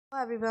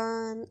Hello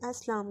everyone,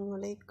 Assalamu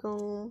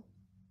alaikum.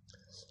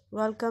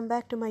 Welcome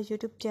back to my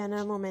YouTube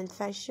channel Moment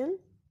Fashion.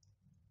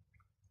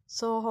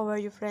 So how are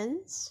you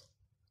friends?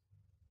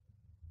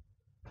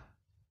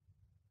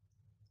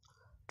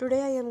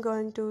 Today I am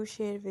going to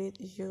share with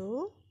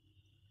you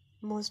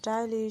most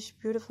stylish,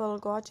 beautiful,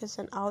 gorgeous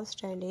and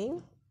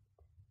outstanding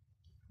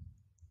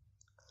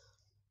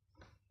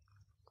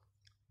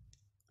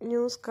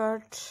new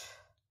skirt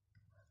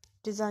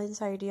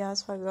designs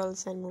ideas for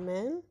girls and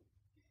women.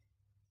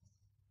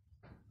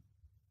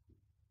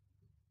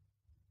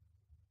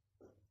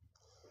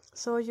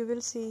 So you will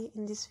see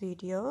in this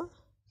video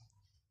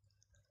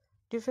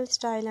different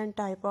style and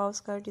type of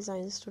skirt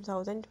designs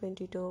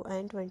 2022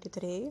 and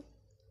 23.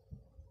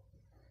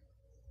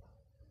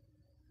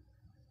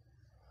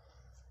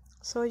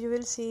 So you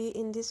will see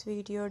in this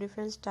video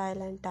different style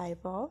and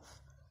type of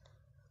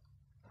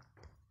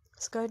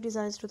skirt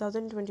designs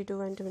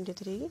 2022 and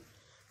 23.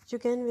 You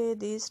can wear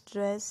these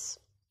dress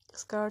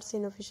skirts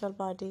in official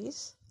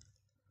parties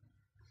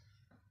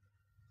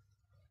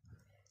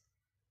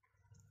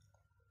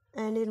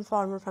and in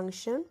formal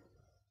function.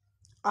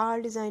 Our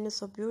design is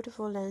so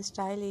beautiful and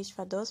stylish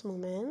for those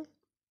women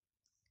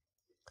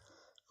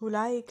who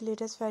like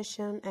latest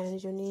fashion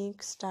and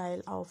unique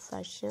style of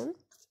fashion.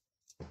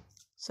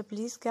 So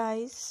please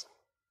guys,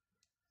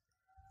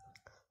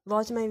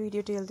 watch my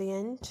video till the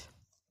end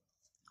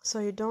so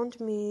you don't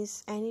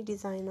miss any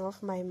design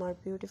of my more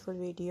beautiful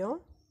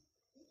video,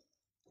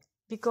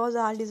 because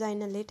all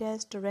design are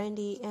latest,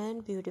 trendy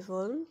and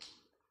beautiful.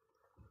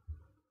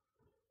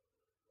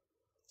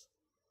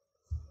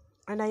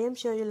 And I am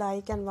sure you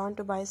like and want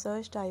to buy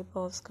such type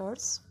of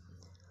skirts.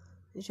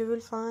 You will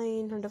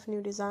find hundred of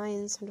new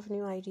designs, hundred of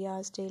new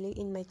ideas daily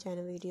in my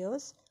channel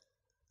videos.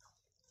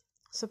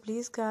 So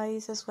please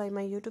guys, subscribe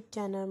my YouTube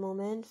channel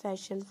Moment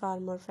Fashion for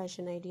more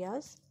fashion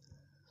ideas.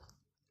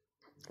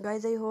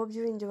 Guys, I hope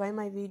you enjoy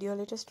my video.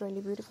 Latest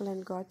trendy, beautiful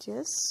and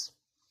gorgeous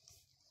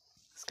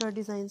skirt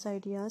designs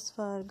ideas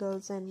for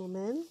girls and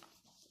women.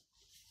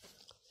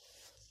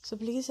 So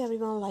please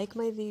everyone, like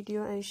my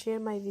video and share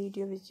my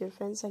video with your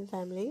friends and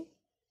family.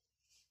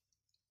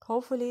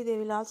 Hopefully they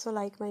will also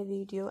like my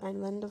video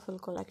and wonderful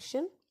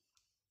collection.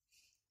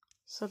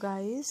 So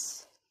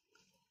guys,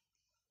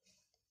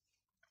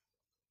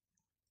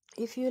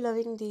 if you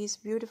loving these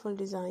beautiful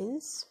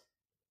designs,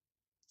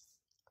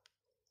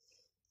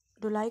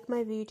 do like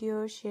my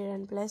video, share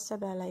and press the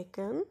bell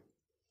icon.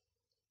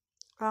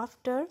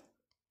 After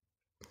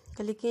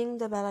clicking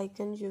the bell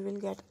icon, you will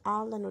get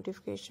all the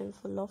notification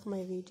full of my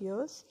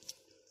videos,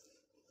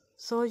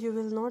 so you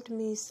will not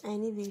miss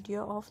any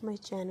video of my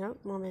channel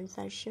Moment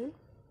Fashion.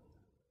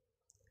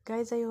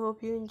 Guys, I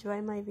hope you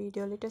enjoy my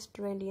video, latest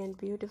trendy and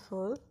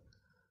beautiful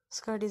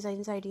skirt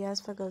designs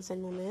ideas for girls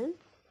and women.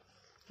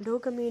 Do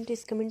comment in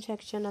comment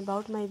section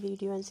about my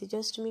video and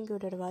suggest me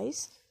good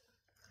advice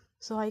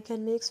so I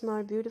can make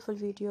more beautiful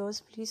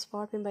videos. Please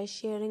support me by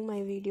sharing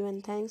my video,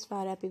 and thanks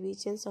for happy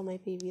visions on my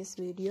previous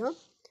video.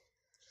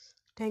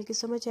 Thank you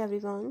so much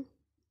everyone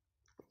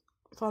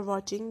for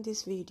watching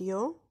this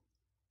video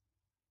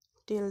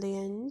till the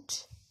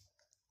end.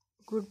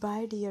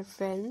 Goodbye dear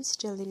friends,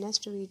 till the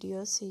next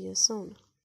video. See you soon.